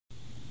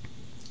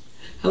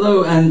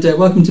Hello and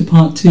welcome to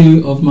part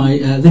 2 of my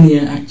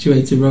linear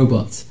actuator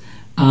robots.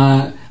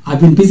 I've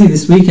been busy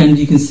this week and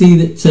you can see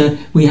that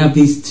we have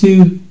these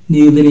 2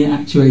 new linear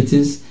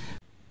actuators.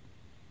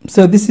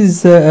 So this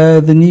is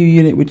the new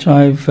unit which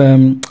I've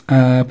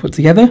put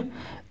together.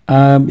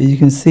 As you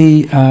can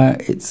see,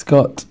 it's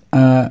got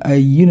a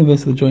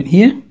universal joint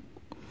here,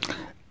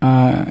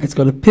 it's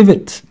got a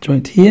pivot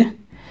joint here,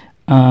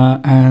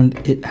 and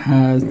it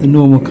has the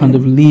normal kind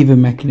of lever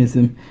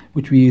mechanism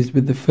which we used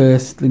with the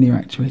first linear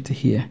actuator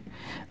here.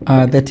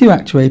 There are 2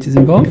 actuators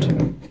involved,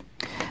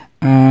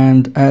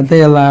 and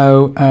they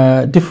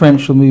allow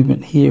differential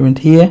movement here and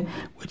here,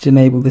 which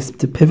enable this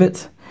to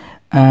pivot,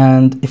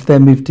 and if they're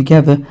moved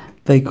together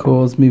they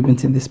cause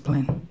movement in this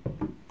plane.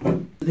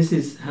 This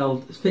is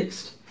held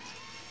fixed,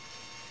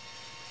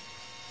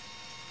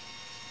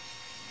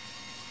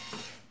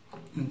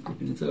 and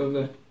flipping it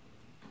over.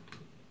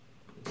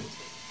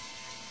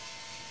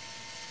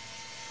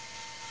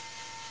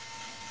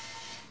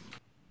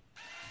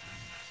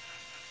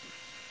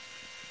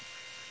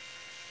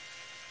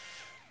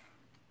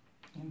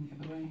 And the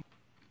other way.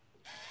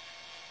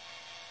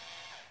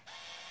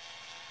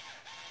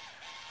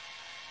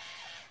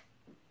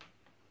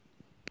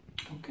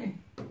 Okay.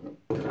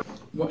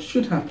 What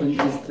should happen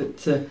is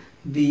that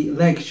the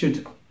leg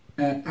should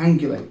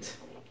angulate.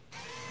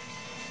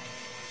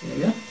 There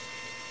we go.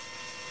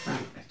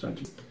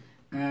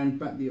 And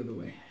back the other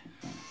way.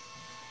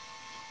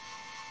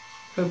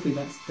 Hopefully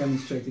that's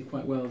demonstrated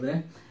quite well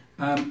there.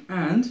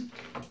 And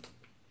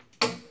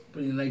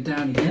putting the leg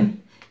down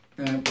again.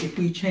 If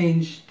we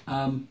change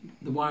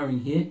the wiring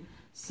here,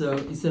 so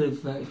instead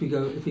of if we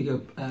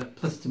go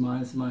plus to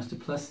minus and minus to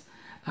plus,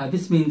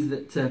 this means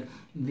that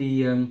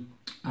the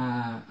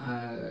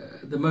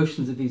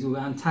motions of these will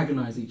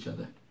antagonize each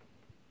other.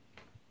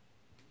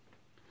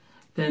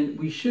 Then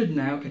we should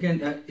now,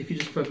 again, if you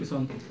just focus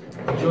on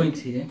the joint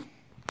here,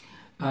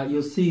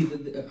 you'll see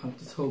that I'll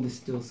just hold this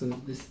still so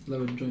that this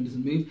lower joint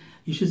doesn't move.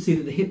 You should see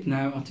that the hip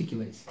now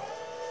articulates.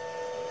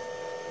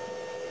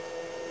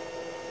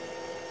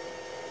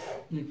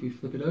 And if we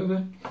flip it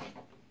over,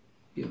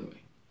 the other way.